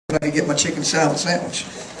I could get my chicken salad sandwich.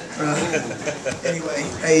 Anyway,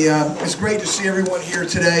 it's great to see everyone here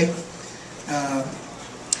today.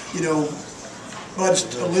 You know,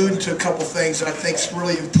 Bud's alluded to a couple things that I think is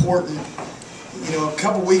really important. You know,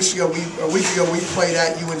 a week ago, we played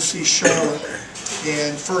at UNC Charlotte,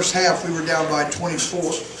 and first half we were down by 24,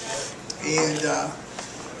 and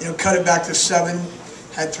you know, cut it back to 7.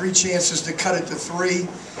 Had 3 chances to cut it to 3,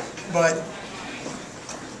 but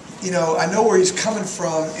you know, I know where he's coming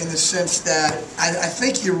from in the sense that I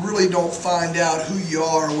think you really don't find out who you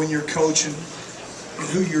are when you're coaching and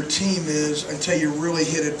who your team is until you really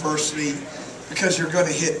hit adversity, because you're going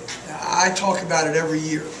to hit it. I talk about it every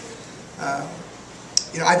year.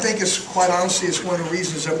 You know, I think it's quite honestly, it's one of the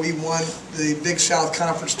reasons that we won the Big South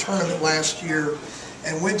Conference tournament last year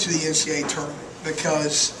and went to the NCAA tournament,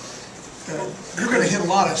 because you're going to hit a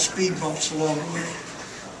lot of speed bumps along the way.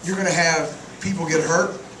 You're going to have people get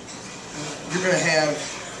hurt. You're going to have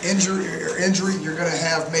injury. You're going to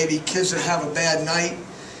have maybe kids that have a bad night.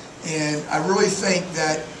 And I really think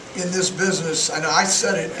that in this business, I know I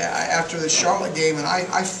said it after the Charlotte game, and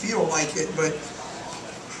I feel like it, but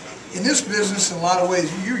in this business, in a lot of ways,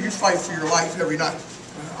 you fight for your life every night.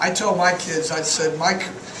 I tell my kids, I said, my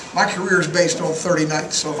career is based on 30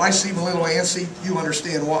 nights. So if I seem a little antsy, you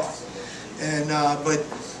understand why. And but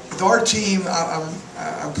with our team,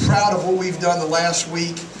 I'm proud of what we've done the last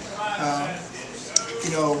week. You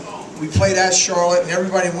know, we played at Charlotte, and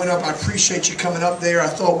everybody went up. I appreciate you coming up there. I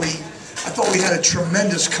thought we had a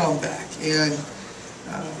tremendous comeback, and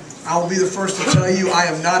I'll be the first to tell you, I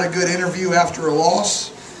am not a good interview after a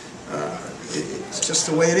loss. It's just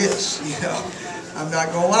the way it is. You know, I'm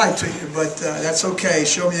not going to lie to you, but that's okay.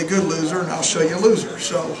 Show me a good loser, and I'll show you a loser.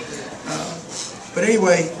 So, but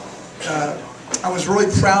anyway, I was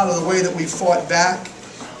really proud of the way that we fought back.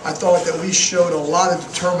 I thought that we showed a lot of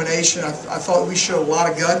determination. I thought we showed a lot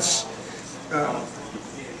of guts.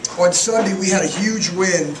 On Sunday, we had a huge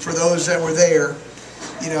win for those that were there.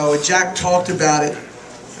 You know, Jack talked about it.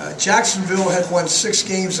 Jacksonville had won 6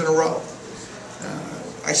 games in a row.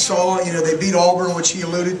 I saw, you know, they beat Auburn, which he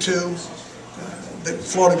alluded to. The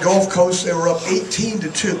Florida Gulf Coast, they were up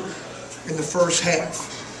 18-2 in the first half.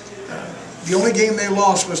 The only game they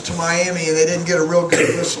lost was to Miami, and they didn't get a real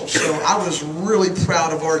good whistle. So I was really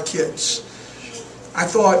proud of our kids. I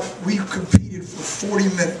thought we competed for 40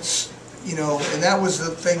 minutes, you know, and that was the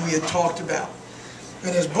thing we had talked about.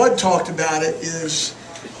 And as Bud talked about it, is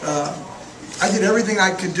I did everything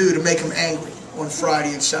I could do to make them angry on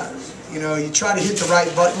Friday and Saturday. You know, you try to hit the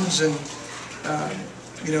right buttons, and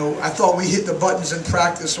you know, I thought we hit the buttons in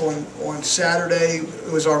practice on Saturday.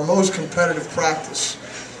 It was our most competitive practice.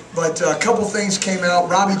 But a couple things came out.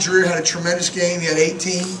 Robbie Dreer had a tremendous game. He had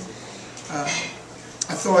 18.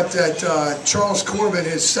 I thought that Charles Corbin,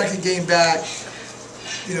 his second game back,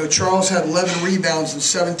 you know, Charles had 11 rebounds in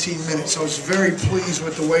 17 minutes. I was very pleased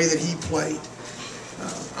with the way that he played.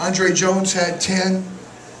 Andre Jones had 10.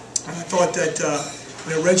 I thought that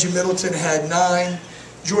you know, Reggie Middleton had 9.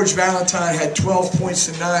 George Valentine had 12 points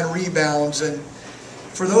and 9 rebounds. And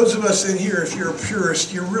for those of us in here, if you're a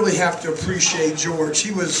purist, you really have to appreciate George.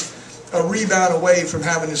 He was a rebound away from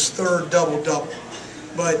having his 3rd double-double.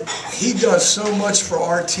 But he does so much for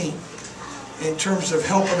our team in terms of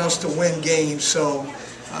helping us to win games. So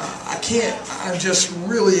I'm just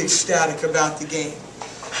really ecstatic about the game.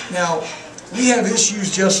 Now, we have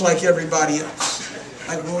issues just like everybody else.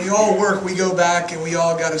 Like when we all work, we go back and we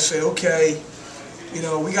all got to say, okay, you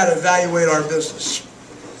know, we got to evaluate our business.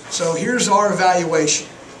 So here's our evaluation.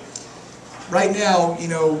 Right now, you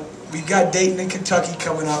know, we've got Dayton and Kentucky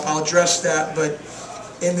coming up. I'll address that. But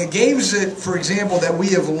in the games that, for example, that we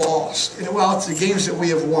have lost, and well, it's the games that we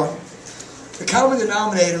have won, the common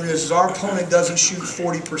denominator is our opponent doesn't shoot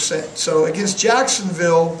 40%. So against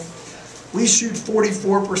Jacksonville, we shoot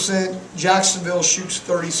 44%. Jacksonville shoots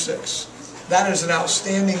 36%. That is an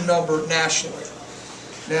outstanding number nationally.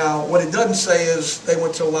 Now, what it doesn't say is they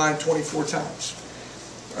went to the line 24 times.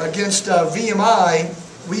 Against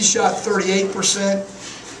VMI, we shot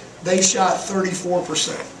 38%. They shot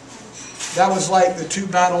 34%. That was like the 2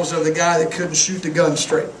 battles of the guy that couldn't shoot the gun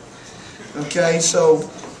straight. Okay, so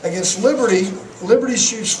against Liberty, Liberty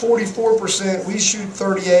shoots 44%. We shoot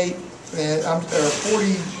 38, and 40.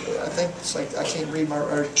 I think it's like I can't read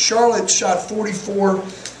my. Charlotte shot 44.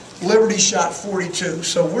 Liberty shot 42.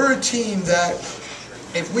 So we're a team that,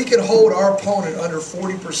 if we can hold our opponent under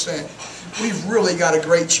 40%, we've really got a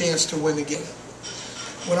great chance to win the game.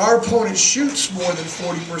 When our opponent shoots more than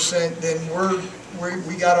 40%, then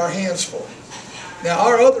we got our hands full. Now,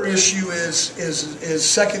 our other issue is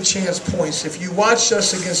second chance points. If you watched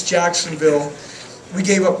us against Jacksonville, we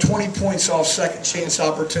gave up 20 points off second chance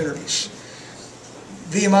opportunities.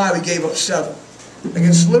 VMI, we gave up 7.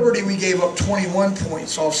 Against Liberty, we gave up 21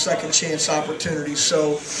 points off second chance opportunities.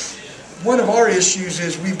 So one of our issues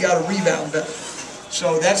is we've got to rebound better.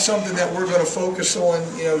 So that's something that we're going to focus on,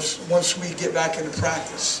 once we get back into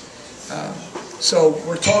practice. So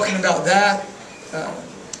we're talking about that.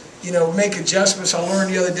 Make adjustments. I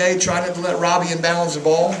learned the other day, trying not to let Robbie inbounds the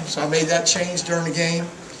ball. So I made that change during the game.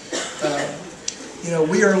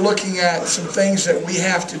 We are looking at some things that we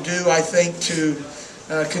have to do, I think, to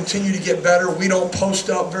continue to get better. We don't post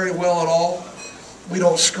up very well at all. We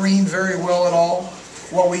don't screen very well at all.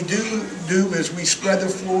 What we do is we spread the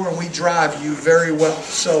floor and we drive you very well.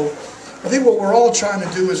 So I think what we're all trying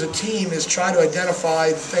to do as a team is try to identify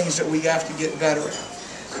the things that we have to get better at.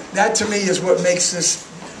 That to me is what makes this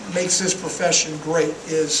profession great.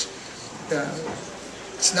 It's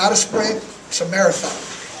not a sprint, it's a marathon.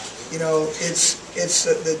 It's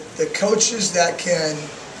the coaches that can,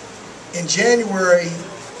 in January,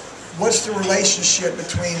 what's the relationship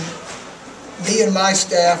between me and my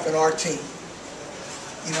staff and our team?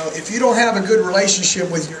 If you don't have a good relationship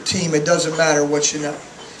with your team, it doesn't matter what you know.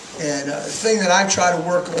 And the thing that I try to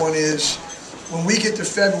work on is, when we get to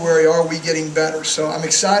February, are we getting better? So I'm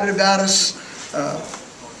excited about us.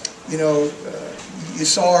 You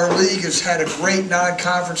saw our league has had a great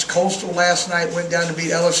non-conference. Coastal last night went down to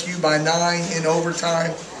beat LSU by 9 in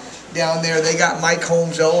overtime down there. They got Mike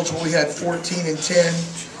Holmes eligible. He had 14 and 10.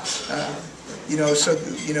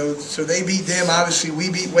 So they beat them. Obviously, we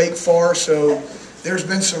beat Wake Forest. So there's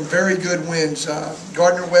been some very good wins.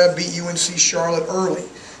 Gardner-Webb beat UNC Charlotte early.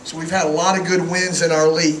 So we've had a lot of good wins in our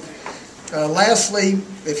league. Lastly,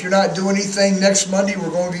 if you're not doing anything, next Monday we're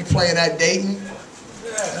going to be playing at Dayton.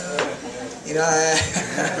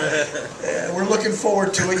 We're looking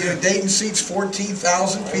forward to it. Dayton seats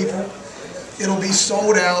 14,000 people. It'll be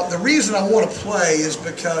sold out. The reason I want to play is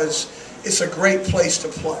because it's a great place to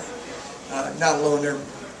play. Not alone, they're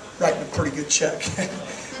writing a pretty good check.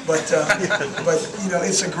 but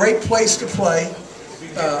it's a great place to play.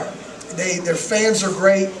 Their fans are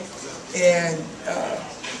great, and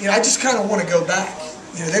I just kind of want to go back.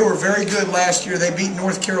 They were very good last year. They beat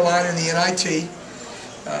North Carolina in the NIT.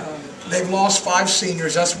 They've lost 5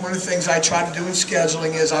 seniors. That's one of the things I try to do in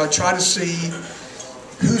scheduling is I try to see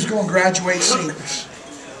who's going to graduate seniors.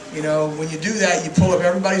 When you do that, you pull up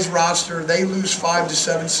everybody's roster. They lose 5 to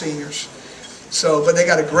 7 seniors. But they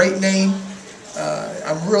got a great name.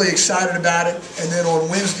 I'm really excited about it. And then on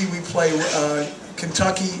Wednesday we play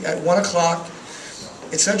Kentucky at 1 o'clock.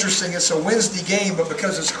 It's interesting. It's a Wednesday game, but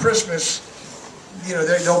because it's Christmas,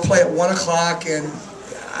 they'll play at 1 o'clock, and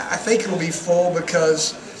I think it'll be full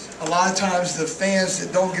because a lot of times the fans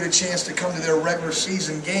that don't get a chance to come to their regular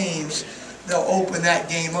season games, they'll open that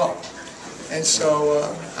game up. And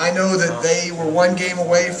so I know that they were 1 game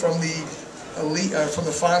away from the elite, from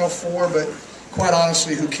the Final Four, but quite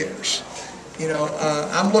honestly, who cares?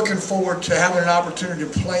 I'm looking forward to having an opportunity to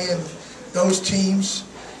play in those teams.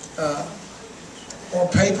 On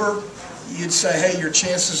paper, you'd say, hey, your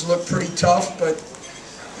chances look pretty tough, but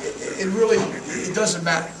it doesn't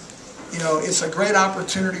matter. It's a great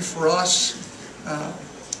opportunity for us.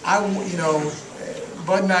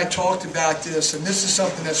 Bud and I talked about this, and this is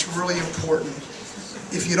something that's really important.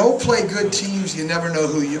 If you don't play good teams, you never know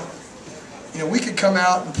who you are. We could come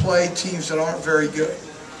out and play teams that aren't very good.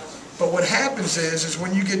 But what happens is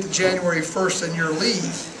when you get to January 1st in your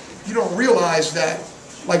league, you don't realize that,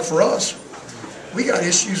 like for us, we got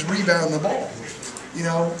issues rebounding the ball.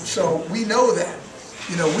 So we know that.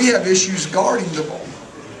 We have issues guarding the ball.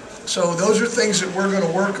 So those are things that we're going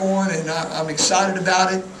to work on, and I'm excited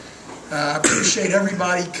about it. I appreciate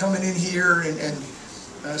everybody coming in here and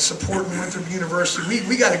supporting Winthrop University.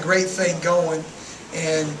 We got a great thing going,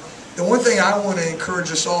 and the one thing I want to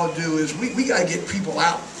encourage us all to do is we got to get people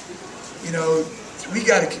out. We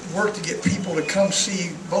got to work to get people to come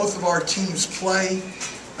see both of our teams play.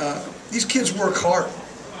 These kids work hard.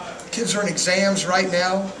 Kids are in exams right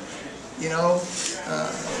now.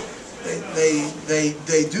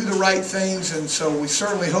 They do the right things, and so we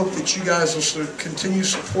certainly hope that you guys will continue to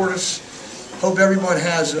support us. Hope everyone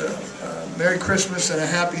has a Merry Christmas and a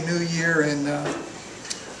Happy New Year, and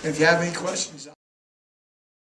if you have any questions.